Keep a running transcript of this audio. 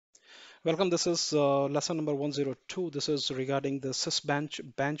Welcome. This is lesson number 102. This is regarding the Sysbench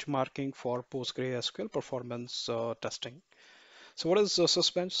benchmarking for PostgreSQL performance testing. So what is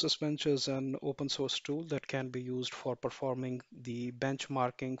Sysbench? Sysbench is an open source tool that can be used for performing the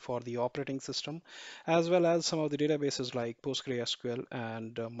benchmarking for the operating system, as well as some of the databases like PostgreSQL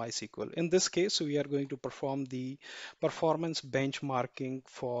and MySQL. In this case, we are going to perform the performance benchmarking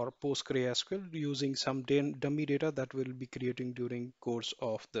for PostgreSQL using some dummy data that we'll be creating during course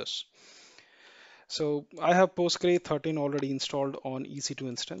of this. So I have Postgre 13 already installed on EC2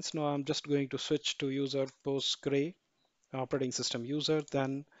 instance. Now I'm just going to switch to user Postgre operating system user.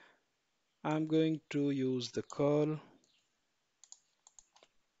 Then I'm going to use the curl.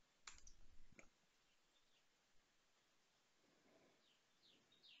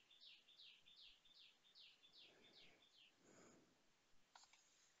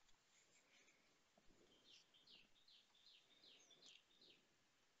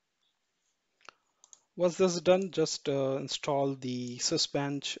 Once this is done, just install the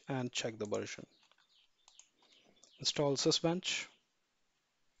Sysbench and check the version. Install Sysbench.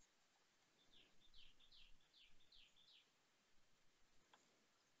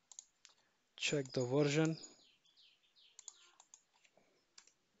 Check the version.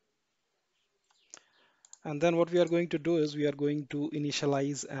 And then what we are going to do is we are going to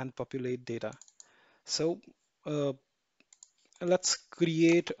initialize and populate data. So uh, let's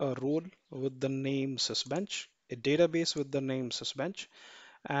create a role with the name Sysbench, a database with the name Sysbench,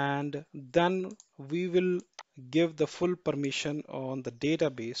 and then we will give the full permission on the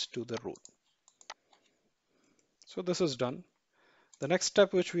database to the role. So this is done. The next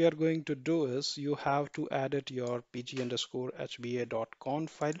step which we are going to do is you have to edit your pg_hba.conf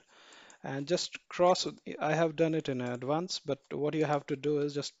file and just cross. I have done it in advance, but what you have to do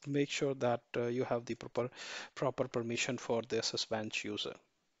is just make sure that you have the proper permission for the Sysbench user.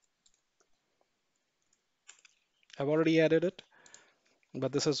 I've already added it,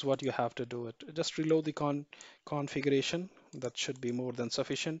 but this is what you have to do it. Just reload the configuration. That should be more than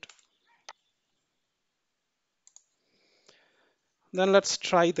sufficient. Then let's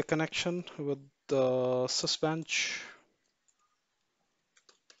try the connection with the Sysbench.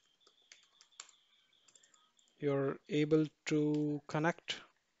 You're able to connect.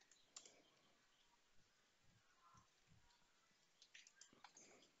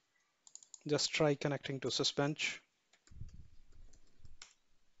 Just try connecting to Sysbench.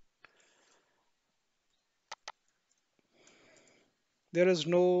 There is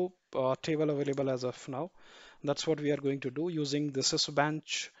no table available as of now. That's what we are going to do using the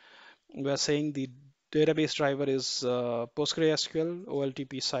Sysbench. We are saying the database driver is PostgreSQL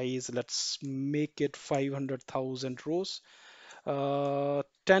OLTP size. Let's make it 500,000 rows. 10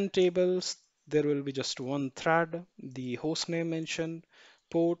 tables. There will be just one thread. The host name mentioned,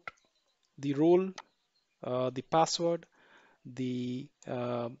 port, the role, the password, the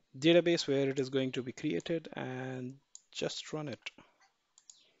database where it is going to be created, and just run it.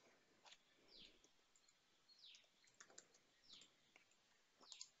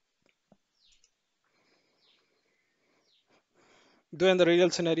 Though in the real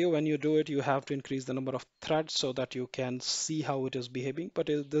scenario, when you do it, you have to increase the number of threads so that you can see how it is behaving. But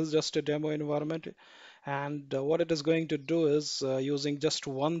this is just a demo environment. And what it is going to do is using just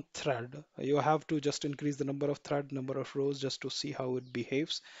one thread, you have to just increase the number of thread, number of rows just to see how it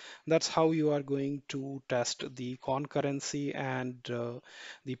behaves. That's how you are going to test the concurrency and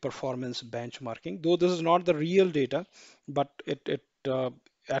the performance benchmarking. Though this is not the real data, but it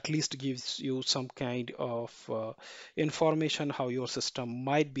at least gives you some kind of information how your system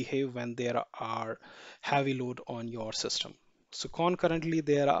might behave when there are heavy load on your system. So concurrently,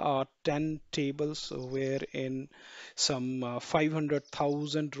 there are 10 tables wherein some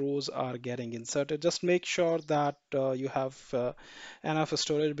 500,000 rows are getting inserted. Just make sure that you have enough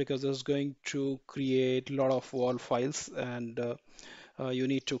storage because this is going to create a lot of wall files and you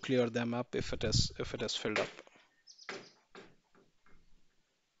need to clear them up if it is filled up.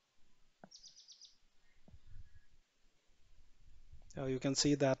 You can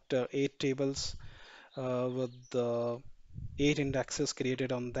see that 8 tables with the 8 indexes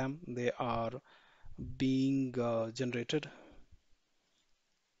created on them, they are being generated.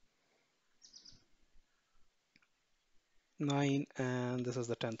 9, and this is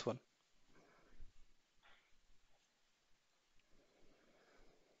the 10th one.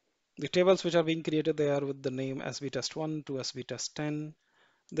 The tables which are being created, they are with the name sbtest1 to sbtest10.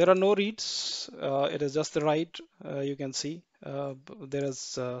 There are no reads. It is just the write. You can see there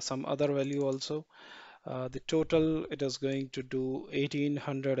is some other value also. The total, it is going to do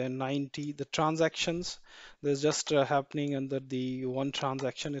 1890. The transactions, there's just happening under the one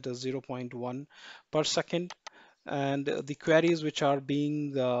transaction, it is 0 0.1 per second. And the queries which are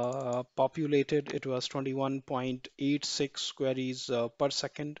being populated, it was 21.86 queries per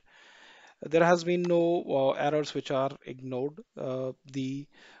second. There has been no errors which are ignored. The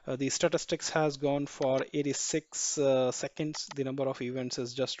statistics has gone for 86 seconds. The number of events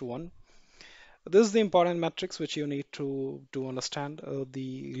is just one. This is the important metrics which you need to understand.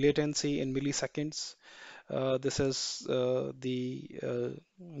 The latency in milliseconds. This is the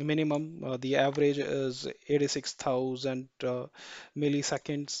minimum. The average is 86,000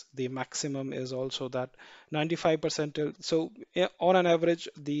 milliseconds. The maximum is also that 95%. So on an average,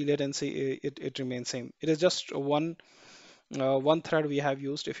 the latency it remains same. It is just one thread we have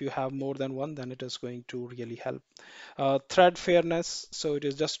used. If you have more than one, then it is going to really help. Thread fairness, so it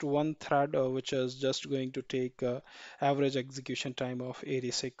is just one thread which is just going to take average execution time of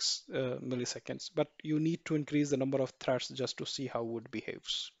 86 milliseconds. But you need to increase the number of threads just to see how it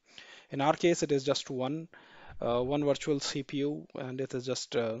behaves. In our case, it is just one virtual CPU, and it is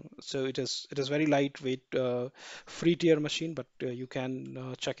just so it is very lightweight, free tier machine, but you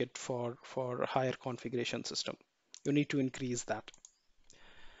can check it for higher configuration system. You need to increase that.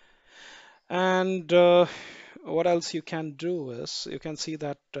 And what else you can do is you can see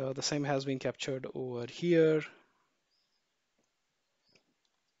that the same has been captured over here.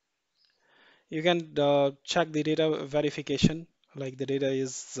 You can check the data verification, like the data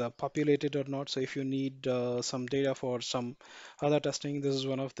is populated or not. So if you need some data for some other testing, this is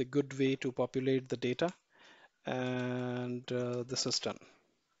one of the good way to populate the data. And this is done.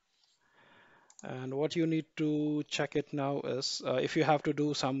 And what you need to check it now is if you have to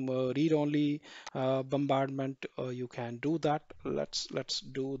do some read-only bombardment, you can do that. Let's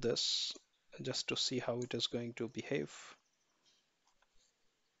do this just to see how it is going to behave.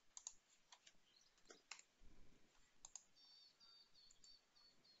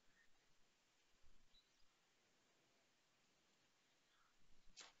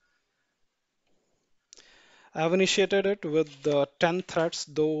 I've initiated it with 10 threads,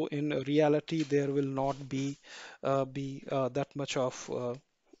 though in reality there will not be that much of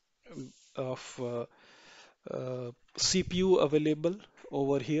CPU available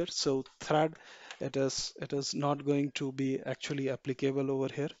over here. So thread, it is not going to be actually applicable over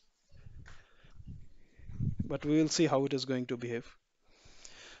here, but we will see how it is going to behave.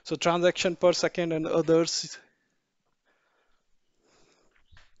 So transaction per second and others,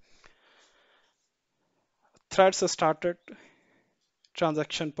 threads started,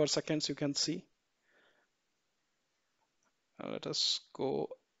 transaction per seconds you can see. Let us go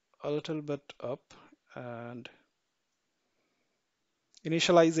a little bit up and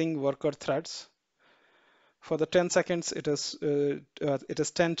initializing worker threads. For the 10 seconds, it is 10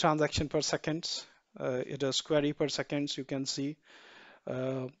 transaction per seconds. It is query per seconds. You can see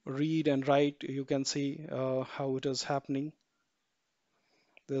read and write. You can see how it is happening.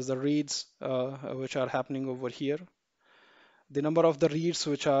 There's the reads which are happening over here. The number of the reads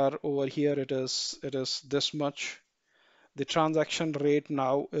which are over here, it is this much. The transaction rate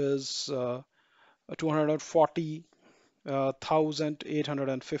now is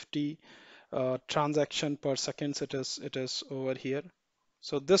 240,850 transaction per seconds. It is over here.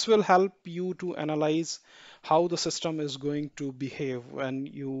 So this will help you to analyze how the system is going to behave when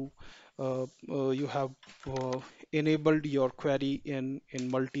you have enabled your query in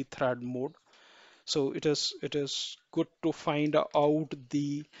multi-thread mode. So it is good to find out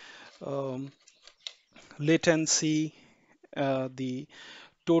the um, latency, the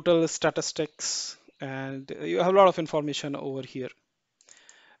total statistics, and you have a lot of information over here.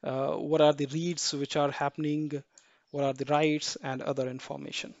 What are the reads which are happening? What are the writes and other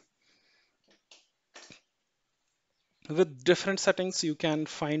information? With different settings, you can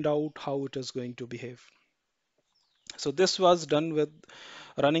find out how it is going to behave. So this was done with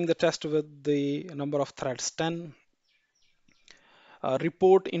running the test with the number of threads 10.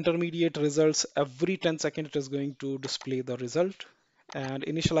 Report intermediate results every 10 seconds. It is going to display the result, and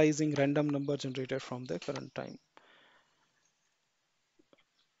initializing random number generated from the current time.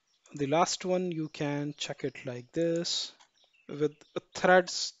 The last one, you can check it like this. With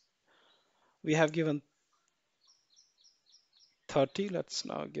threads, we have given 30. Let's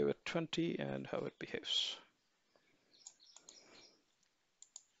now give it 20 and how it behaves.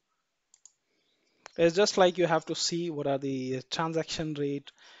 It's just like you have to see what are the transaction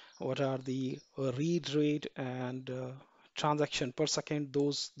rate, what are the read rate, and transaction per second.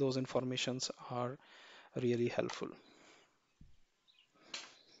 Those informations are really helpful.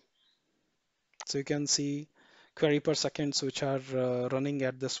 So you can see query per seconds which are running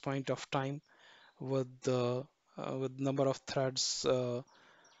at this point of time with the with number of threads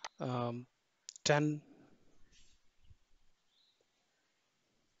um, 10.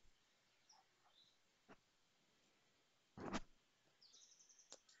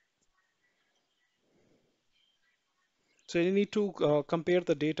 So you need to compare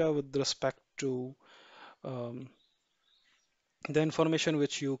the data with respect to um, the information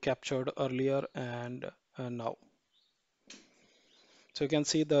which you captured earlier and now. So you can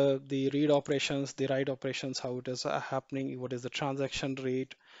see the read operations, the write operations, how it is happening, what is the transaction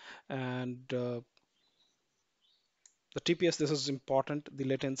rate, and the TPS. This is important. The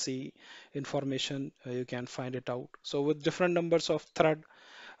latency information you can find it out. So with different numbers of thread,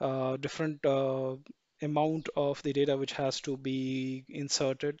 different amount of the data which has to be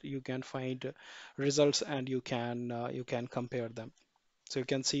inserted, you can find results and you can compare them. So you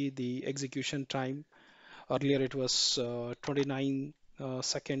can see the execution time. Earlier it was 29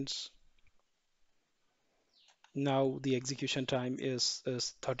 seconds. Now the execution time is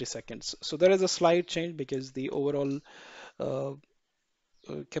 30 seconds. So there is a slight change because the overall uh,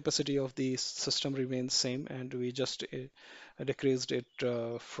 capacity of the system remains same, and we just decreased it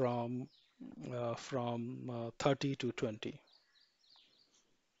from 30 to 20.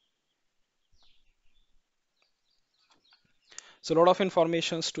 So a lot of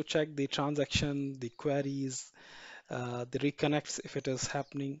informations to check the transaction, the queries, the reconnects if it is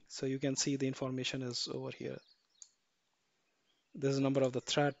happening. So you can see the information is over here. There's a number of the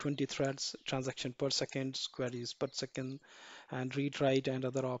thread, 20 threads, transaction per second, queries per second, and read, write, and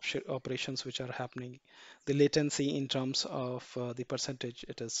other operations which are happening. The latency in terms of the percentage,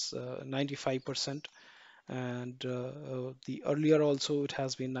 it is 95%. And the earlier also it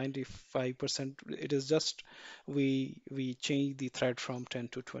has been 95%. It is just we change the thread from 10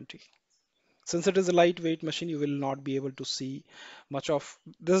 to 20. Since it is a lightweight machine, you will not be able to see much of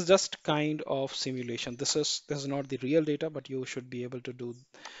this. Is just kind of simulation. This is not the real data, but you should be able to do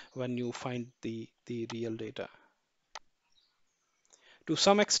when you find the real data. To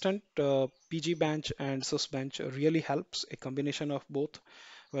some extent, PG Bench and Sysbench really helps. A combination of both.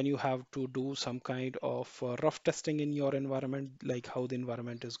 When you have to do some kind of rough testing in your environment, like how the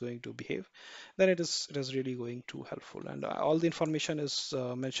environment is going to behave, then it is really going to helpful. And all the information is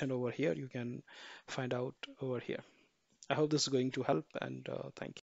mentioned over here. You can find out over here. I hope this is going to help, and thank you.